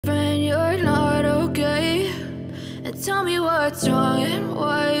And tell me what's wrong and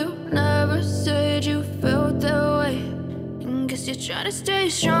why you never said you felt that way. And guess you're trying to stay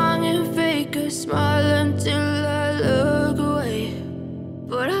strong and fake a smile until I look away.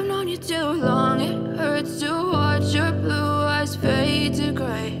 But I've known you too long, it hurts to watch your blue eyes fade to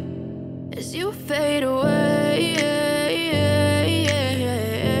gray as you fade away,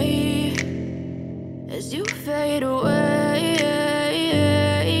 as you fade away.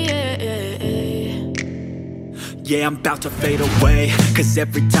 Yeah, I'm about to fade away, cause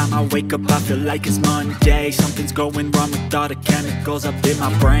every time I wake up I feel like it's Monday. Something's going wrong with all the chemicals up in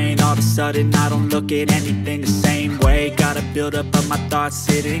my brain. All of a sudden I don't look at anything the same way. Gotta build up of my thoughts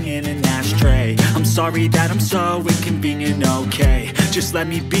sitting in an ashtray. I'm sorry that I'm so inconvenient, okay. Just let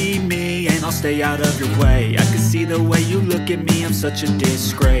me be me and I'll stay out of your way. I can see the way you look at me, I'm such a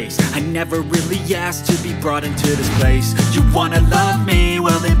disgrace. I never really asked to be brought into this place. You wanna love me?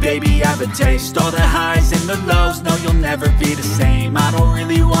 Well then baby have a taste. All the highs and the lows, no, you'll never be the same. I don't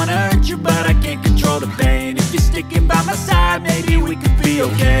really wanna hurt you, but I can't control the pain. If you're sticking by my side, maybe we could be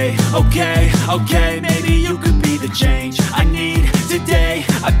okay. Okay, maybe you could be the change I need today.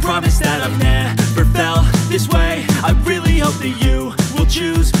 I promise that I've never felt this way. I really hope that you will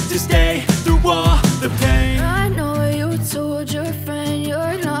choose to stay through all the pain. I know you told your friend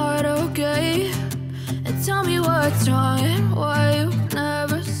you're not okay. And tell me what's wrong and why you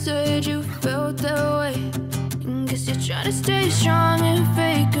never said you felt that way. Guess you're trying to stay strong and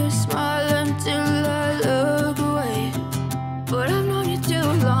fake a smile until I look away. But I've known you too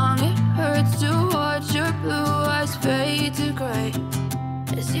long, it hurts to watch your blue eyes fade to gray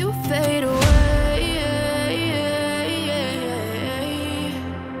as you fade away,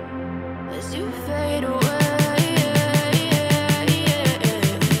 as you fade away,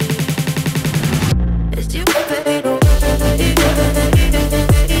 as you fade away.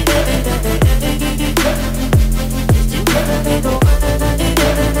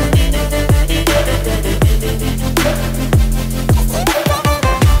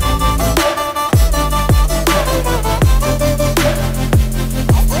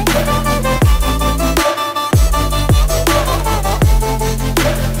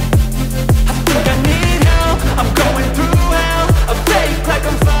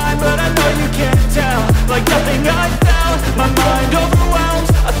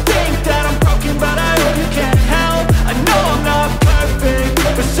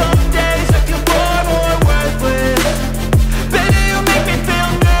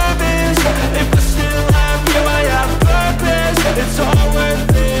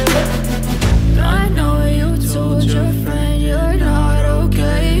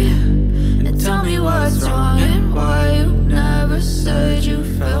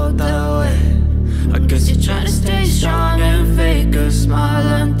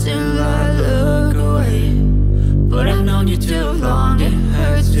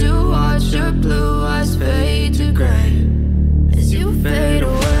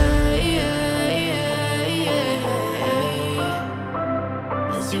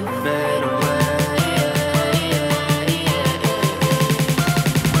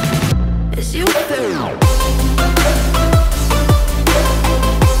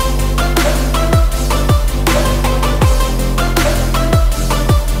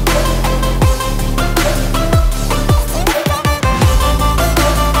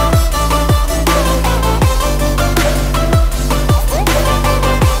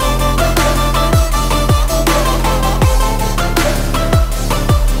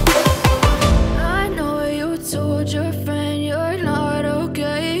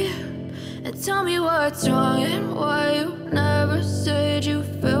 Tell me what's wrong and why you never said you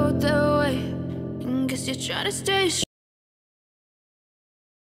felt that way. And guess you're trying to stay strong.